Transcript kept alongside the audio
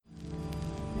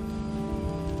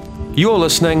You're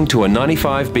listening to a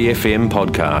 95BFM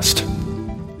podcast.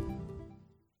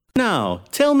 Now,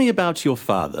 tell me about your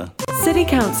father. City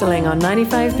Counselling on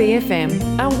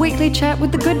 95BFM, our weekly chat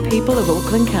with the good people of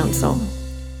Auckland Council.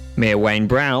 Mayor Wayne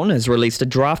Brown has released a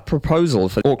draft proposal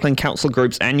for Auckland Council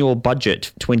Group's annual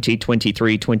budget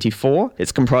 2023-24.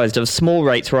 It's comprised of small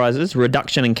rates rises,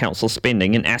 reduction in council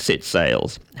spending and asset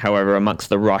sales. However, amongst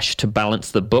the rush to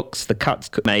balance the books, the cuts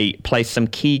may place some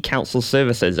key council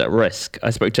services at risk.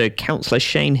 I spoke to Councillor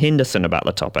Shane Henderon about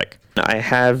the topic.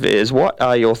 What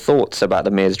are your thoughts about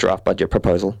the Mayor's draft budget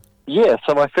proposal? Yeah,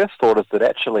 so my first thought is that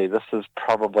actually this is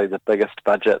probably the biggest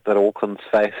budget that Auckland's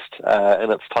faced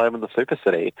in its time in the super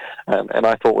city. And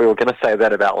I thought we were going to say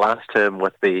that about last term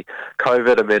with the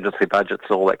COVID emergency budgets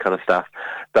and all that kind of stuff.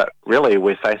 But really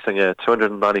we're facing a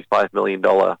 $295 million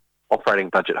operating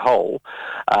budget hole,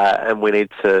 and we need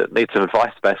some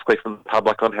advice basically from the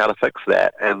public on how to fix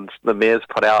that. And the Mayor's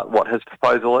put out what his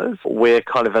proposal is. We're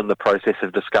kind of in the process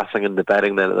of discussing and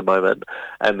debating that at the moment,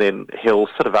 and then he'll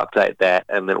sort of update that,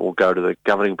 and then it will go to the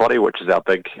governing body, which is our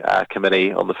big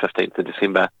committee on the 15th of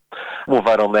December. We'll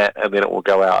vote on that, and then it will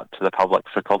go out to the public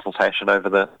for consultation over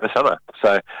the summer.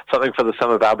 So something for the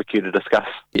summer barbecue to discuss.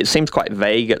 It seems quite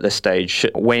vague at this stage.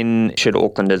 When should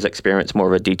Aucklanders experience more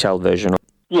of a detailed version?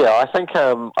 Yeah, I think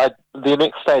the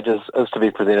next stage is to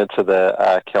be presented to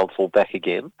the council back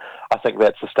again. I think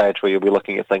that's the stage where you'll be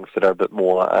looking at things that are a bit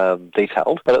more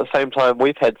detailed. But at the same time,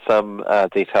 we've had some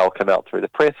detail come out through the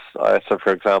press. So,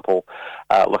 for example,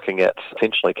 looking at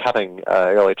essentially cutting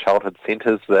early childhood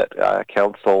centres that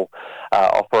council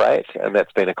operate, and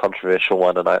that's been a controversial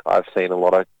one, and I've seen a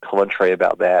lot of commentary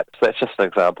about that. So that's just an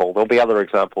example. There'll be other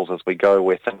examples as we go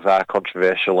where things are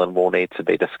controversial and will need to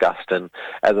be discussed, and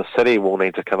as a city we'll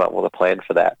need to come up with a plan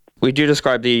for that. We do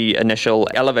describe the initial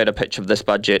elevator pitch of this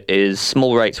budget as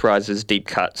small rates rises, deep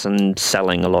cuts and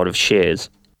selling a lot of shares.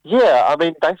 Yeah, I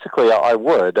mean, basically I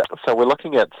would. So we're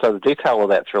looking at, the detail of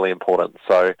that's really important.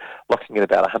 So looking at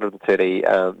about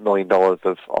 $130 million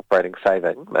of operating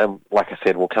saving. And like I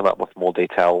said, we'll come up with more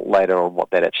detail later on what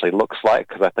that actually looks like,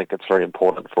 because I think it's very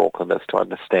important for Aucklanders to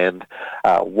understand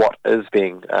what is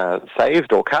being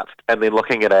saved or cut. And then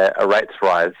looking at a rates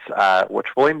rise, which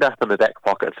will end up in the back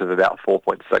pockets of about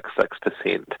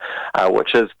 4.66%,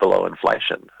 which is below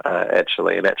inflation,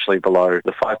 actually below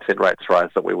the 5% rates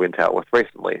rise that we went out with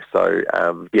recently. So,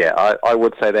 I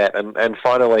would say that. And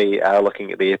finally,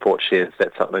 looking at the airport shares,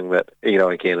 that's something that,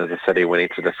 again, as a city, we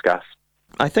need to discuss.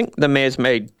 I think the Mayor's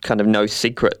made kind of no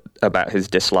secret about his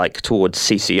dislike towards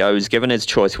CCOs, given his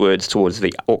choice words towards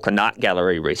the Auckland Art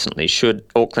Gallery recently. Should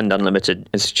Auckland Unlimited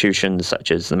institutions such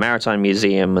as the Maritime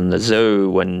Museum and the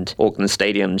Zoo and Auckland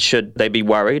Stadium, should they be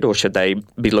worried or should they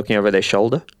be looking over their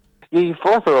shoulder? Yeah, you've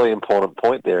brought up a really important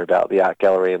point there about the Art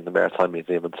Gallery and the Maritime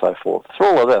Museum and so forth. Through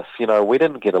all of this, we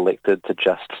didn't get elected to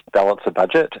just balance a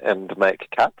budget and make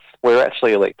cuts. We were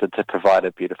actually elected to provide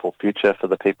a beautiful future for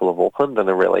the people of Auckland and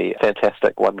a really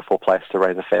fantastic, wonderful place to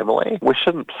raise a family. We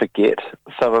shouldn't forget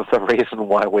some of the reason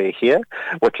why we're here,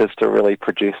 which is to really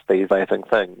produce these amazing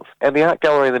things. And the Art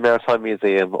Gallery and the Maritime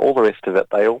Museum, all the rest of it,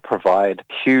 they all provide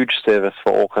huge service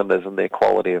for Aucklanders and their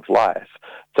quality of life.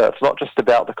 So it's not just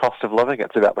about the cost of living,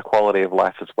 it's about the quality of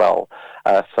life as well.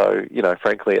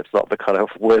 Frankly, it's not the kind of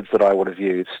words that I would have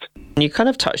used. You kind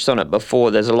of touched on it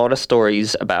before. There's a lot of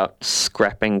stories about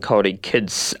scrapping Kāori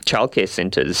kids' childcare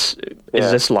centres. Yeah.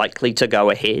 Is this likely to go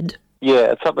ahead?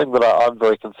 Yeah, it's something that I'm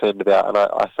very concerned about, and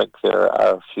I think there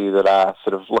are a few that are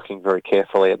sort of looking very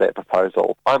carefully at that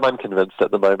proposal. I'm unconvinced at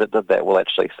the moment that will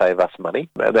actually save us money,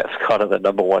 and that's kind of the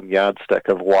number one yardstick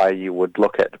of why you would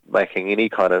look at making any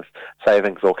kind of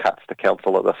savings or cuts to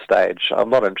council at this stage.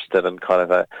 I'm not interested in kind of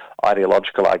an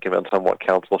ideological argument on what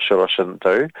council should or shouldn't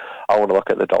do. I want to look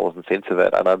at the dollars and cents of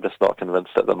it, and I'm just not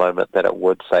convinced at the moment that it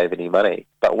would save any money.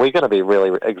 But we're going to be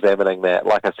really examining that.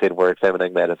 Like I said, we're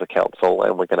examining that as a council,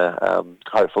 and we're going to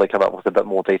hopefully come up with a bit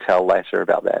more detail later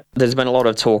about that. There's been a lot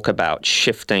of talk about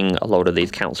shifting a lot of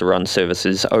these council-run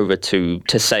services over to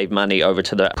save money over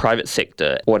to the private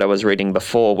sector. What I was reading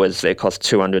before was they cost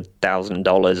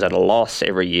 $200,000 at a loss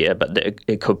every year, but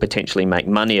it could potentially make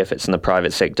money if it's in the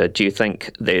private sector. Do you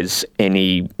think there's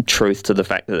any truth to the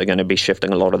fact that they're going to be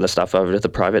shifting a lot of the stuff over to the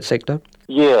private sector?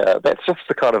 Yeah, that's just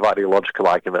the kind of ideological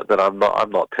argument that I'm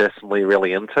not personally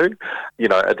really into.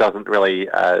 It doesn't really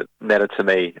matter to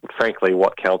me, frankly,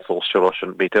 what council should or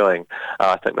shouldn't be doing.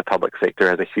 I think the public sector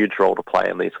has a huge role to play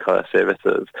in these kind of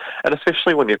services, and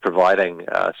especially when you're providing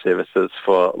services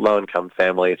for low-income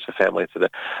families, for families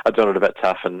that are doing it a bit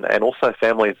tough, and also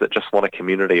families that just want a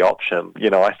community option.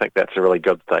 I think that's a really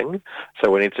good thing.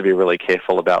 So we need to be really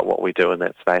careful about what we do in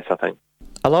that space, I think.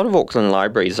 A lot of Auckland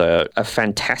libraries are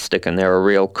fantastic, and they're a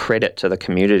real credit to the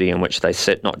community in which they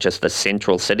sit, not just the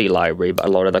central city library, but a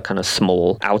lot of the kind of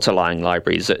small outer-lying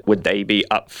libraries. Would they be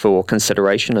up for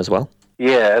consideration as well?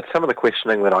 Yeah, it's some of the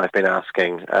questioning that I've been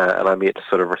asking, and I'm yet to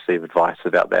sort of receive advice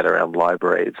about that around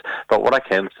libraries. But what I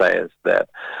can say is that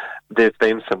there's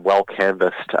been some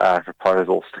well-canvassed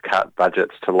proposals to cut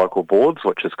budgets to local boards,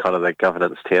 which is kind of the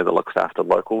governance tier that looks after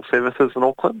local services in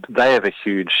Auckland. They have a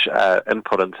huge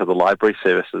input into the library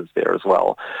services there as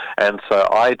well. And so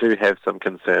I do have some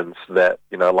concerns that,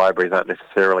 libraries aren't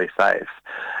necessarily safe.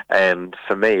 And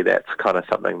for me, that's kind of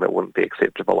something that wouldn't be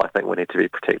acceptable. I think we need to be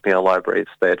protecting our libraries.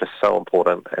 They're just so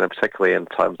important, and particularly in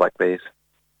times like these.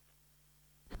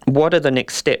 What are the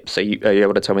next steps? Are you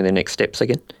able to tell me the next steps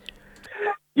again?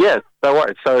 Yeah, no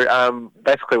worries. So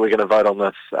basically we're going to vote on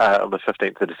this on the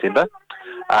 15th of December.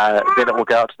 Then it will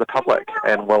go out to the public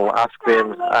and we'll ask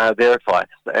them their advice.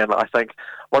 And I think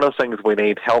one of the things we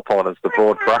need help on is the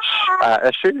broad brush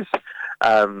issues.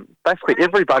 Basically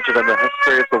every budget in the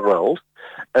history of the world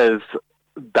is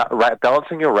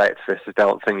balancing your rates versus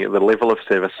balancing the level of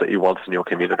service that you want in your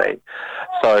community.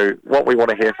 So what we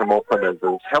want to hear from Auckland is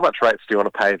how much rates do you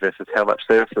want to pay versus how much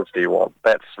services do you want?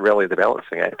 That's really the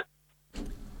balancing act.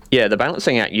 Yeah, the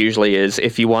balancing act usually is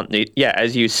if you want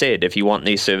as you said, if you want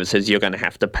these services, you're going to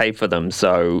have to pay for them.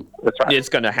 So That's right. It's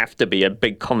going to have to be a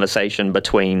big conversation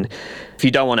between, if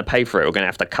you don't want to pay for it, we're going to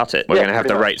have to cut it. We're going to have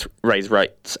to raise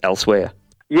rates elsewhere.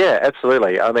 Yeah,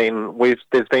 absolutely. I mean,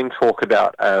 there's been talk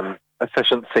about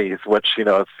efficiencies, which,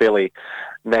 is fairly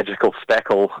magical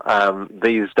spackle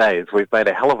these days. We've made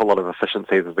a hell of a lot of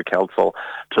efficiencies as a council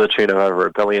to the tune of over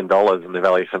 $1 billion in the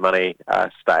value for money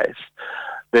space.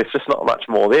 There's just not much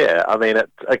more there. I mean, it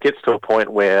gets to a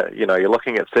point where, you're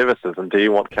looking at services and do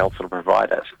you want council to provide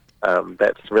it?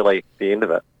 That's really the end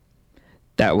of it.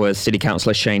 That was City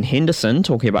Councillor Shane Henderson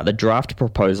talking about the draft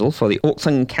proposal for the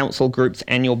Auckland Council Group's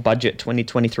annual budget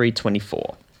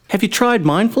 2023-24. Have you tried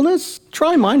mindfulness?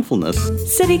 Try mindfulness.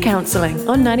 City Counselling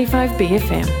on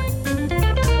 95BFM.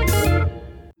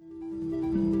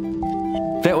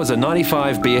 That was a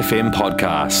 95BFM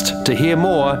podcast. To hear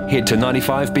more, head to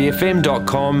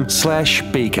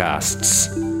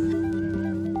 95bfm.com/bcasts.